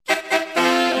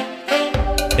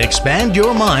Expand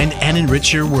your mind and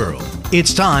enrich your world.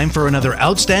 It's time for another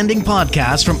outstanding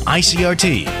podcast from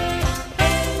ICRT.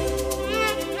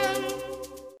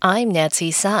 I'm Nancy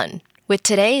Sun with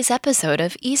today's episode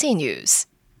of Easy News.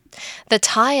 The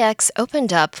TAIEX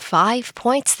opened up 5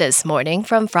 points this morning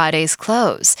from Friday's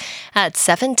close at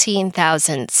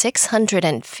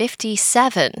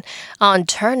 17,657 on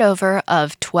turnover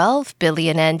of 12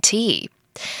 billion NT.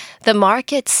 The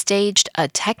market staged a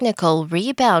technical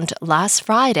rebound last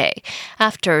Friday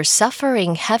after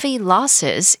suffering heavy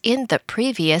losses in the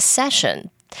previous session.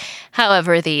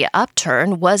 However, the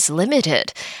upturn was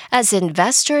limited as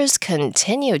investors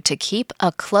continued to keep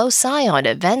a close eye on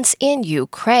events in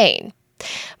Ukraine.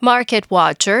 Market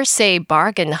watchers say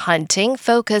bargain hunting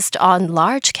focused on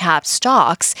large-cap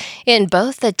stocks in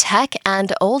both the tech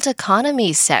and old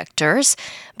economy sectors,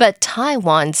 but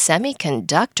Taiwan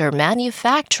semiconductor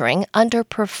manufacturing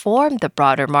underperformed the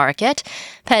broader market,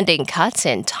 pending cuts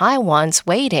in Taiwan's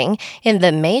weighting in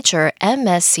the major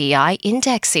MSCI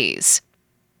indexes.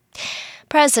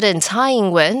 President Tsai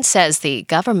Ing-wen says the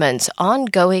government's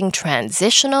ongoing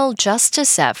transitional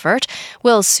justice effort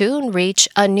will soon reach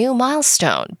a new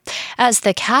milestone as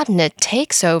the cabinet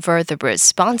takes over the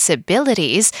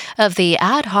responsibilities of the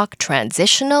Ad hoc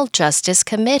Transitional Justice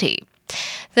Committee.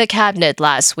 The cabinet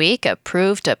last week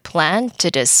approved a plan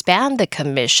to disband the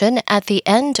commission at the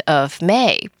end of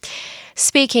May.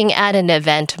 Speaking at an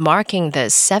event marking the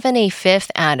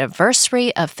 75th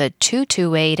anniversary of the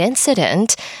 228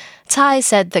 incident, Tsai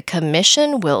said the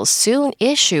commission will soon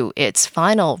issue its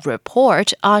final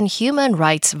report on human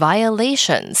rights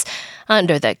violations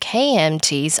under the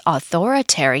KMT's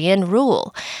authoritarian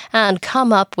rule and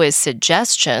come up with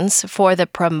suggestions for the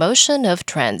promotion of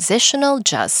transitional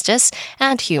justice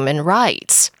and human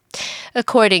rights.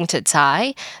 According to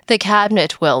Tsai, the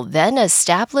cabinet will then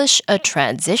establish a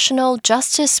transitional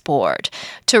justice board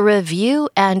to review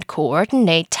and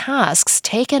coordinate tasks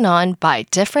taken on by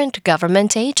different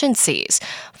government agencies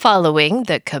following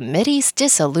the committee's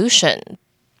dissolution.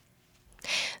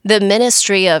 The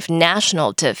Ministry of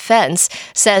National Defense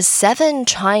says 7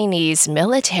 Chinese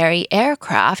military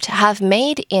aircraft have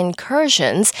made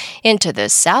incursions into the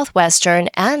southwestern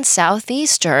and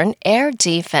southeastern air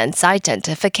defense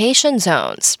identification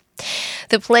zones.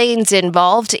 The planes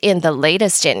involved in the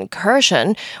latest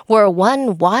incursion were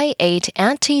one Y-8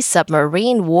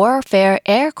 anti-submarine warfare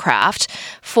aircraft,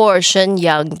 4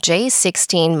 Shenyang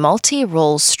J-16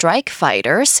 multi-role strike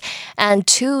fighters, and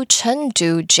 2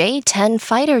 Chengdu J-10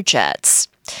 fighter jets.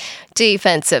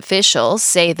 Defense officials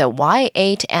say the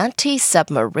Y-8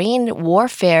 anti-submarine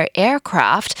warfare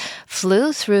aircraft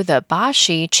flew through the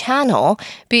Bashi Channel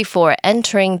before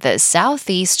entering the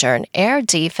Southeastern Air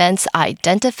Defense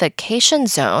Identification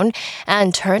Zone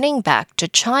and turning back to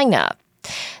China.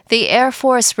 The Air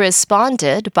Force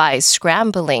responded by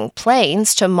scrambling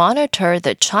planes to monitor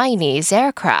the Chinese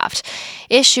aircraft,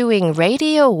 issuing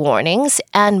radio warnings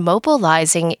and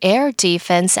mobilizing air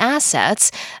defense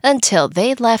assets until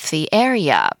they left the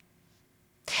area.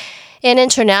 In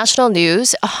international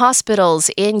news, hospitals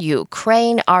in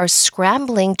Ukraine are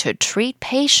scrambling to treat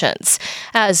patients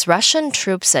as Russian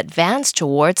troops advance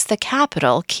towards the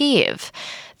capital, Kyiv.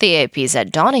 The AP's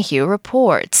Ed Donahue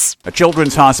reports. A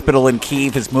children's hospital in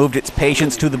Kyiv has moved its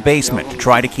patients to the basement to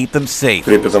try to keep them safe.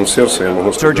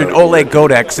 Surgeon Oleg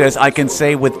Godek says, "I can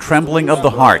say with trembling of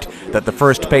the heart that the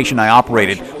first patient I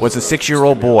operated was a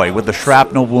 6-year-old boy with a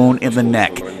shrapnel wound in the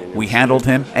neck. We handled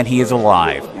him and he is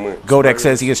alive." Godek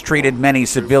says he has treated many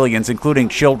civilians, including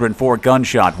children, for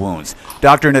gunshot wounds.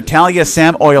 Dr. Natalia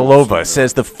Samoylova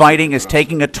says the fighting is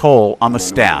taking a toll on the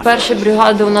staff.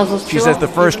 She says the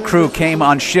first crew came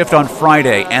on shift on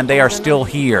Friday and they are still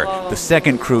here. The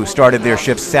second crew started their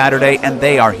shift Saturday and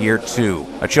they are here too.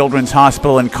 A children's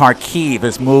hospital in Kharkiv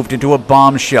has moved into a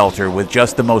bomb shelter with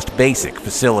just the most basic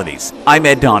facilities. I'm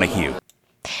Ed Donahue.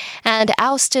 And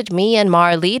ousted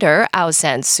Myanmar leader Aung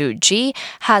San Suu Kyi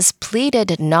has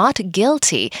pleaded not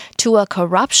guilty to a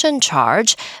corruption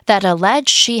charge that alleged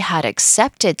she had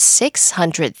accepted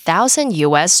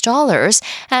 $600,000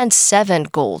 and 7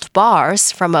 gold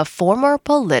bars from a former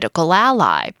political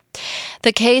ally.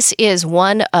 The case is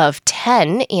one of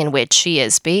 10 in which she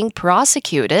is being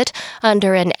prosecuted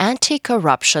under an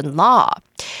anti-corruption law.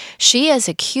 She is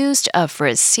accused of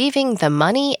receiving the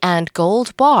money and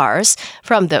gold bars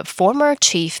from the former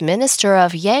chief minister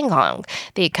of Yangon,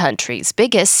 the country's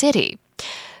biggest city.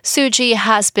 Suu Kyi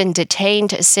has been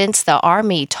detained since the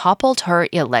army toppled her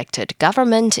elected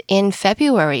government in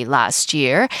February last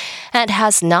year and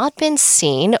has not been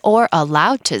seen or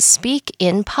allowed to speak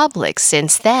in public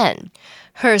since then.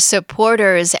 Her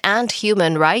supporters and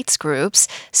human rights groups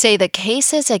say the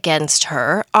cases against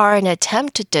her are an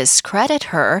attempt to discredit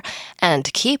her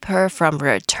and keep her from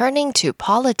returning to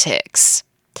politics.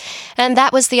 And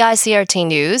that was the ICRT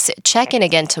News. Check in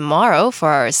again tomorrow for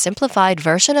our simplified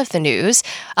version of the news,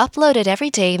 uploaded every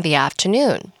day in the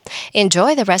afternoon.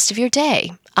 Enjoy the rest of your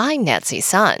day. I'm Nancy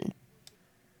Sun.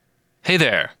 Hey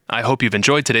there. I hope you've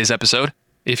enjoyed today's episode.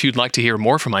 If you'd like to hear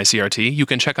more from ICRT, you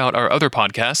can check out our other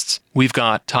podcasts. We've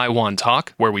got Taiwan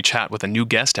Talk, where we chat with a new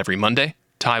guest every Monday,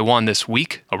 Taiwan This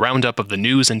Week, a roundup of the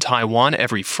news in Taiwan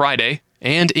every Friday,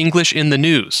 and English in the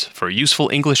News, for useful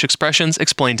English expressions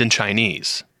explained in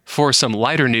Chinese. For some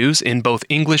lighter news in both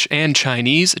English and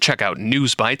Chinese, check out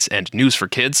News Bites and News for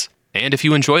Kids. And if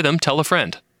you enjoy them, tell a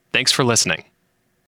friend. Thanks for listening.